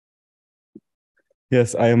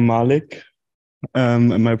Yes, I am Malik,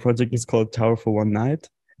 and my project is called Tower for One Night.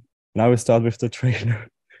 And I will start with the trailer.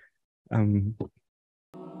 Um,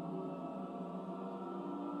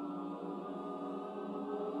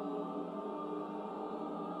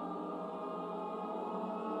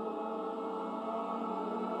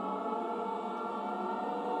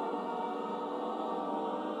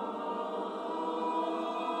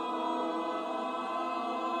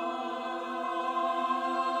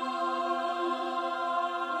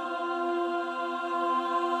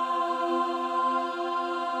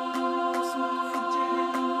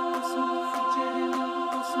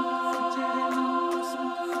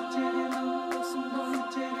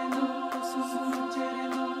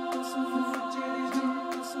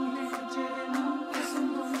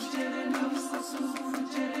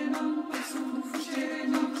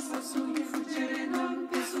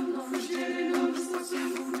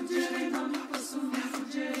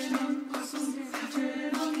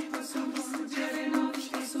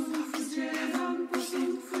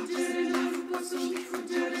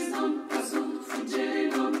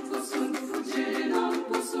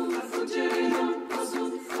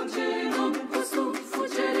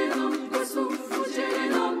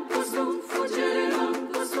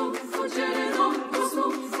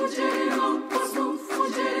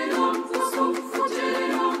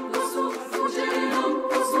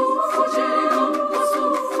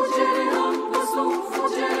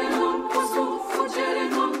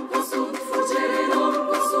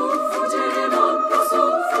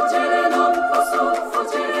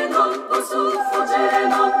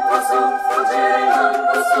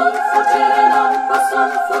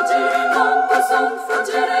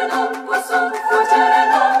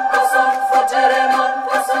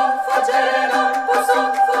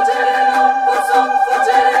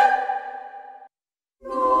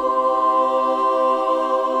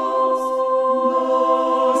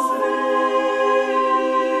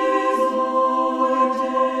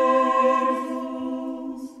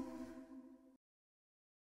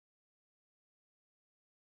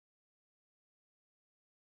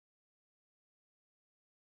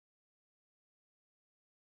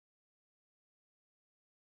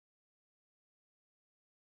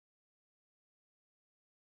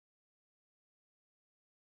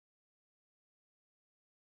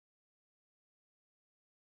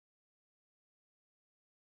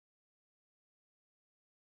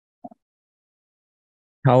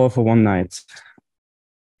 Tower for One Night.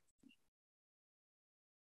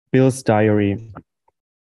 Bill's diary.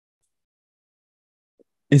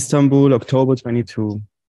 Istanbul, October 22.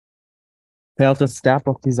 Felt a stab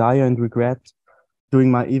of desire and regret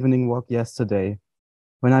during my evening walk yesterday,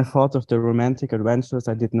 when I thought of the romantic adventures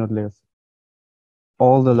I did not live,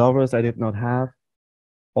 all the lovers I did not have,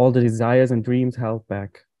 all the desires and dreams held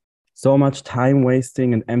back, so much time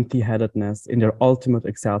wasting and empty-headedness in their ultimate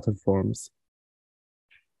exalted forms.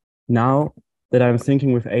 Now that I'm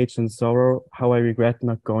thinking with age and sorrow how I regret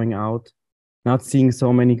not going out, not seeing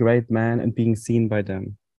so many great men and being seen by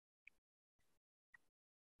them.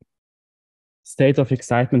 State of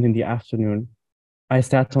excitement in the afternoon. I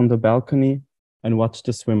sat on the balcony and watched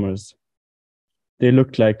the swimmers. They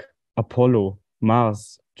looked like Apollo,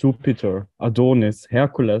 Mars, Jupiter, Adonis,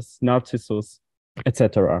 Hercules, Narcissus,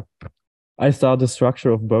 etc. I saw the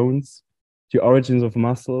structure of bones, the origins of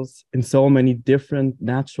muscles in so many different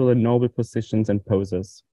natural and noble positions and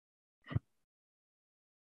poses.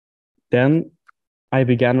 Then I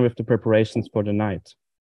began with the preparations for the night.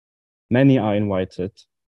 Many are invited.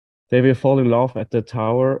 They will fall in love at the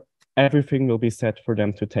tower. Everything will be set for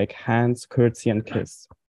them to take hands, curtsy, and kiss.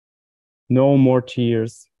 No more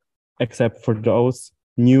tears, except for those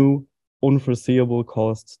new, unforeseeable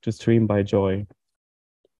costs to stream by joy.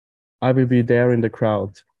 I will be there in the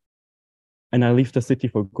crowd, and I leave the city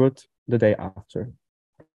for good the day after.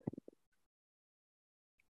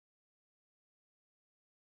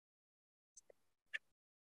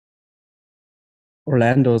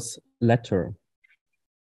 Orlando's letter.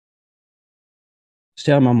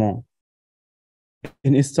 Chère maman,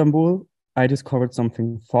 in Istanbul, I discovered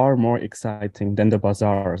something far more exciting than the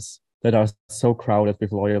bazaars that are so crowded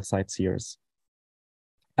with loyal sightseers.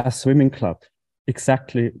 A swimming club,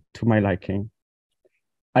 exactly to my liking.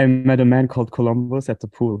 I met a man called Columbus at the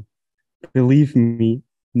pool. Believe me,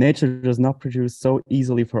 nature does not produce so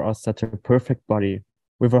easily for us such a perfect body,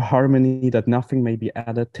 with a harmony that nothing may be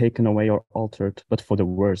added, taken away, or altered, but for the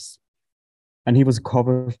worse. And he was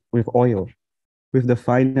covered with oil, with the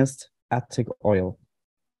finest Attic oil.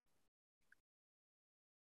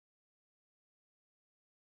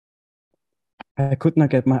 I could not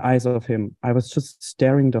get my eyes off him. I was just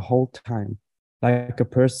staring the whole time, like a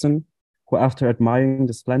person who after admiring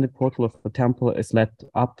the splendid portal of the temple is led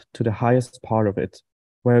up to the highest part of it,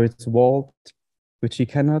 where its vault, which he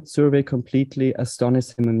cannot survey completely,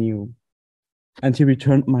 astonished him anew. And he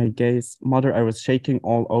returned my gaze. Mother, I was shaking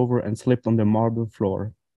all over and slipped on the marble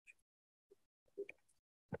floor.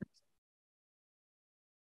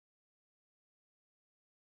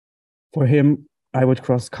 For him, I would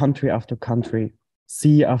cross country after country,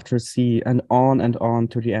 sea after sea, and on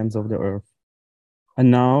to the ends of the earth. And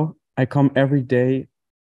now I come every day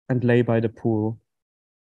and lay by the pool,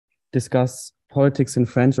 discuss politics in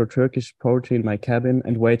French or Turkish poetry in my cabin,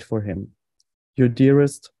 and wait for him. Your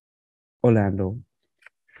dearest, Orlando.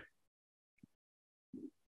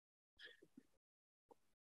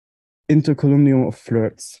 Intercolumnium of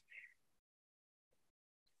flirts.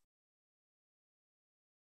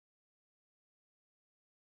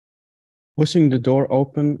 Pushing the door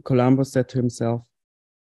open, Columbus said to himself,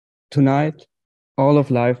 tonight, all of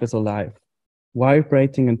life is alive,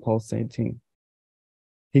 vibrating and pulsating.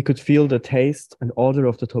 He could feel the taste and odor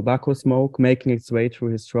of the tobacco smoke making its way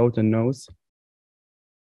through his throat and nose.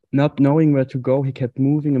 Not knowing where to go, he kept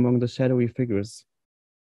moving among the shadowy figures.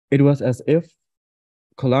 It was as if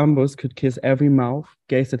Columbus could kiss every mouth,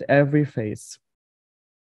 gaze at every face.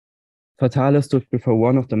 Fatale stood before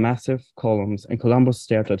one of the massive columns, and Columbus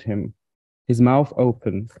stared at him, his mouth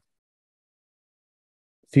open.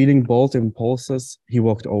 Feeling bold impulses, he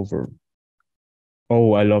walked over.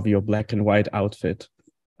 Oh, I love your black and white outfit,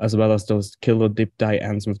 as well as those killer dip dye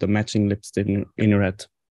ends with the matching lipstick in red.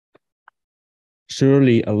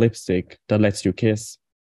 Surely a lipstick that lets you kiss.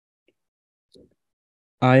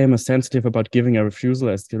 I am as sensitive about giving a refusal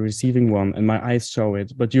as the receiving one, and my eyes show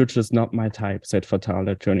it, but you're just not my type, said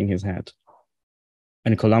Fatale, turning his head.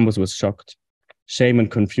 And Columbus was shocked. Shame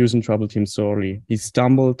and confusion troubled him sorely. He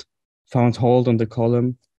stumbled, found hold on the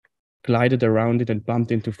column, glided around it, and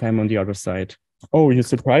bumped into Femme on the other side. Oh, you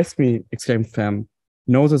surprised me, exclaimed Femme.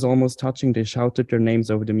 Noses almost touching, they shouted their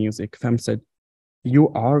names over the music. Femme said, you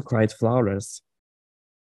are quite flawless.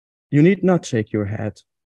 You need not shake your head.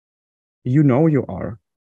 You know you are.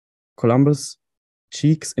 Columbus'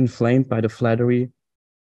 cheeks inflamed by the flattery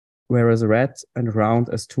were as red and round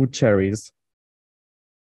as two cherries.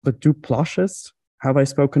 But do blushes? Have I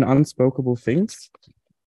spoken unspeakable things?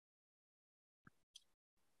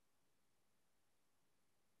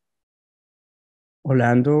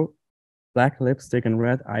 Orlando, black lipstick and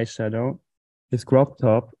red eyeshadow, his crop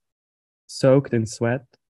top, soaked in sweat,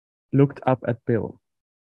 looked up at Bill.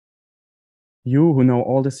 You who know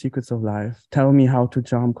all the secrets of life, tell me how to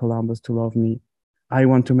charm Columbus to love me. I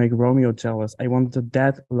want to make Romeo jealous. I want the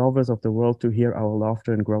dead lovers of the world to hear our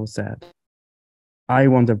laughter and grow sad. I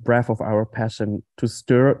want the breath of our passion to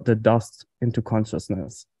stir the dust into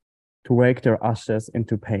consciousness, to wake their ashes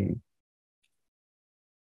into pain.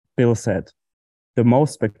 Bill said, the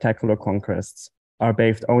most spectacular conquests are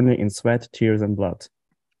bathed only in sweat, tears, and blood,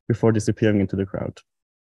 before disappearing into the crowd.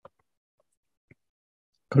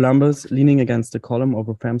 Columbus, leaning against the column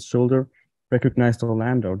over Femme's shoulder, recognized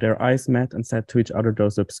Orlando. Their eyes met and said to each other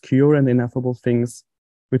those obscure and ineffable things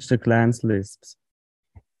which the glance lisps.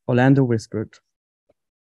 Orlando whispered,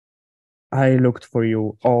 I looked for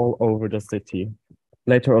you all over the city.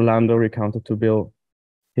 Later, Orlando recounted to Bill.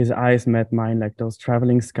 His eyes met mine like those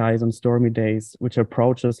traveling skies on stormy days, which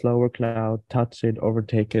approach a slower cloud, touch it,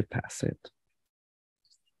 overtake it, pass it.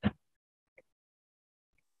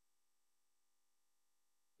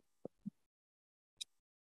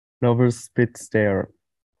 Lovers spit stare.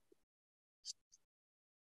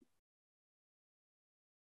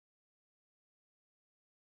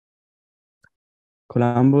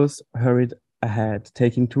 Columbus hurried ahead,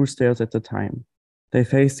 taking 2 stairs at a time. They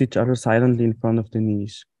faced each other silently in front of the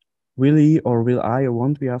niche. Will he or will I or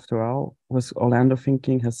won't we after all? Was Orlando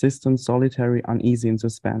thinking, hesitant, solitary, uneasy in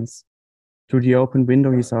suspense. Through the open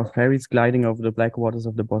window he saw ferries gliding over the black waters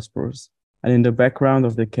of the Bosporus, and in the background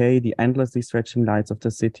of the quay the endlessly stretching lights of the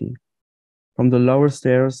city. From the lower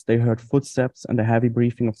stairs they heard footsteps and the heavy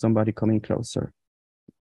breathing of somebody coming closer.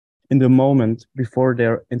 In the moment before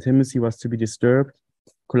their intimacy was to be disturbed,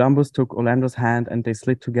 Columbus took Orlando's hand and they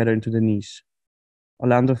slid together into the niche.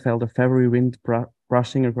 Orlando felt a February wind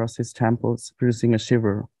brushing across his temples, producing a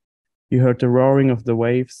shiver. He heard the roaring of the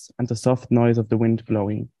waves and the soft noise of the wind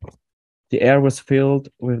blowing. The air was filled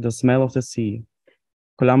with the smell of the sea.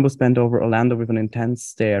 Columbus bent over Orlando with an intense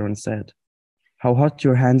stare and said, how hot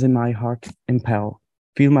your hands in my heart impel.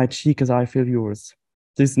 Feel my cheek as I feel yours.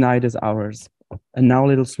 This night is ours. And now,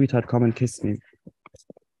 little sweetheart, come and kiss me.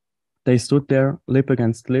 They stood there, lip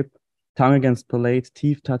against lip, tongue against palate,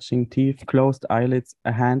 teeth touching teeth, closed eyelids,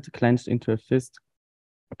 a hand clenched into a fist,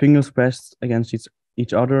 fingers pressed against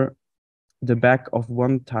each other, the back of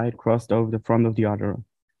one thigh crossed over the front of the other,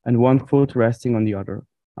 and one foot resting on the other,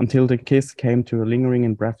 until the kiss came to a lingering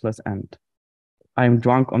and breathless end. I am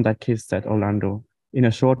drunk on that kiss, said Orlando. In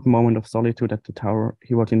a short moment of solitude at the tower,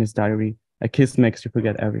 he wrote in his diary, a kiss makes you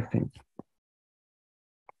forget everything.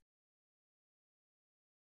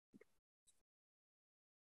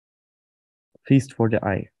 Feast for the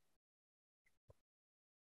eye.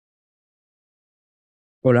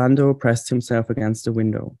 Orlando pressed himself against the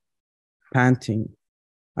window. Panting.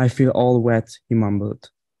 I feel all wet, he mumbled.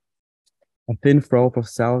 A thin froth of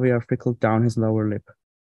salvia trickled down his lower lip.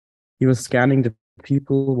 He was scanning the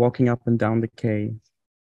people walking up and down the quay,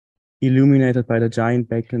 illuminated by the giant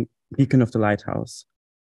beacon of the lighthouse.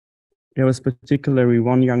 There was particularly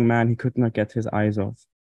one young man he could not get his eyes off.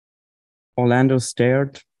 Orlando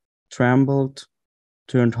stared, trembled,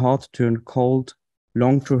 turned hot, turned cold,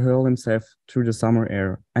 longed to hurl himself through the summer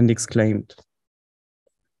air, and exclaimed,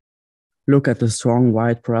 "Look at the strong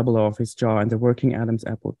white parabola of his jaw and the working Adam's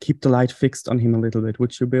apple. Keep the light fixed on him a little bit,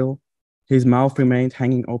 would you, Bill?" His mouth remained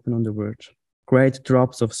hanging open on the verge. Great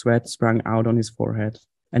drops of sweat sprang out on his forehead,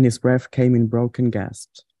 and his breath came in broken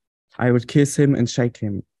gasps. I would kiss him and shake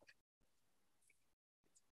him.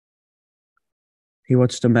 He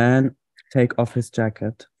watched the man take off his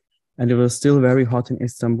jacket, and it was still very hot in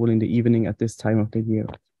Istanbul in the evening at this time of the year.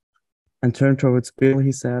 And turned towards Bill,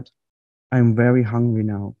 he said, "I'm very hungry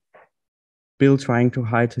now." Bill, trying to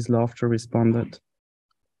hide his laughter, responded,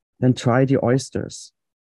 "Then try the oysters."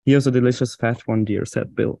 "Here's a delicious fat one, dear,"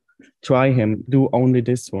 said Bill. "Try him, do only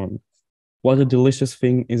this one." "What a delicious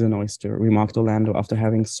thing is an oyster," remarked Orlando after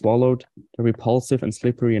having swallowed the repulsive and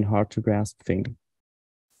slippery and hard to grasp thing.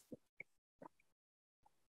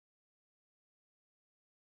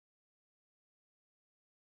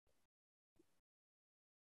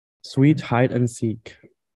 Sweet hide and seek.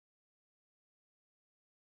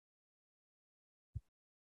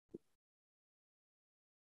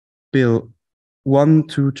 Bill, 1,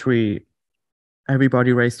 2, 3.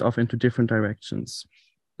 Everybody raced off into different directions.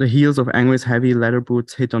 The heels of Angry's heavy leather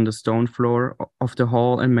boots hit on the stone floor of the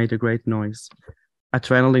hall and made a great noise.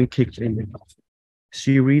 Adrenaline kicked in.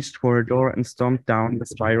 She reached for a door and stomped down the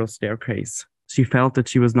spiral staircase. She felt that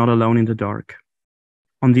she was not alone in the dark.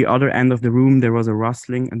 On the other end of the room, there was a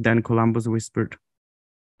rustling, and then Columbus whispered,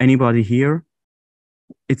 "Anybody here?"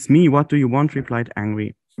 "It's me, what do you want?" replied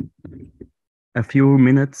Angry. A few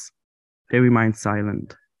minutes, they remained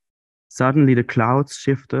silent. Suddenly the clouds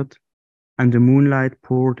shifted, and the moonlight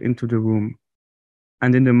poured into the room.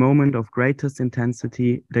 And in the moment of greatest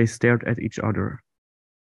intensity, they stared at each other.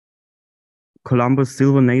 Columbus'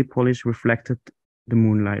 silver nail polish reflected the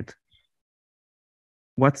moonlight.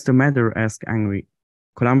 "What's the matter?" asked Angry.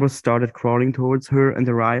 Columbus started crawling towards her and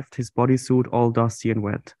arrived, his bodysuit all dusty and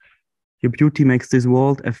wet. "Your beauty makes this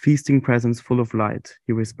world a feasting presence full of light,"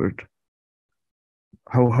 he whispered.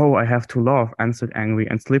 "Ho, ho, I have to laugh," answered Angry,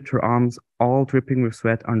 and slipped her arms, all dripping with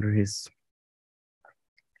sweat, under his.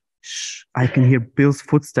 "Shh, I can hear Bill's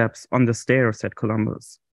footsteps on the stairs," said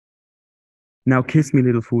Columbus. "Now kiss me,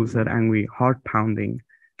 little fool," said Angry, heart pounding.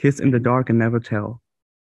 "Kiss in the dark and never tell,"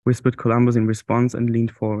 whispered Columbus in response and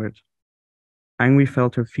leaned forward. Angry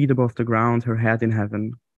felt her feet above the ground, her head in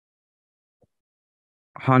heaven.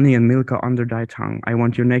 "Honey and milk are under thy tongue. I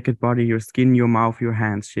want your naked body, your skin, your mouth, your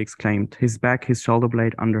hands," she exclaimed, his back, his shoulder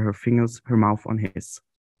blade under her fingers, her mouth on his.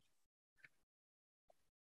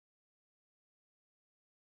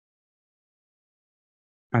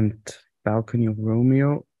 And Balcony of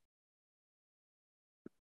Romeo.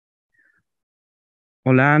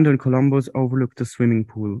 Orlando and Columbus overlooked the swimming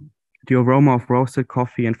pool. The aroma of roasted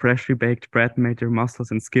coffee and freshly baked bread made their muscles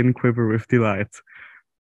and skin quiver with delight.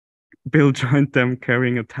 Bill joined them,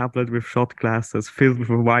 carrying a tablet with shot glasses filled with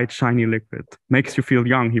a white, shiny liquid. "Makes you feel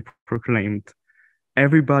young," he proclaimed.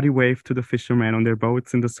 Everybody waved to the fishermen on their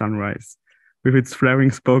boats in the sunrise, with its flaring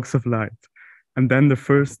spokes of light. And then the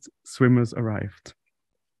first swimmers arrived.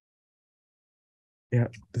 Yeah,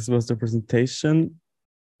 this was the presentation.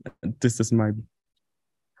 This is my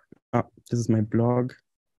blog.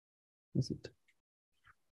 Is it?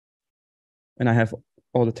 And I have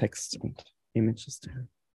all the text and images there.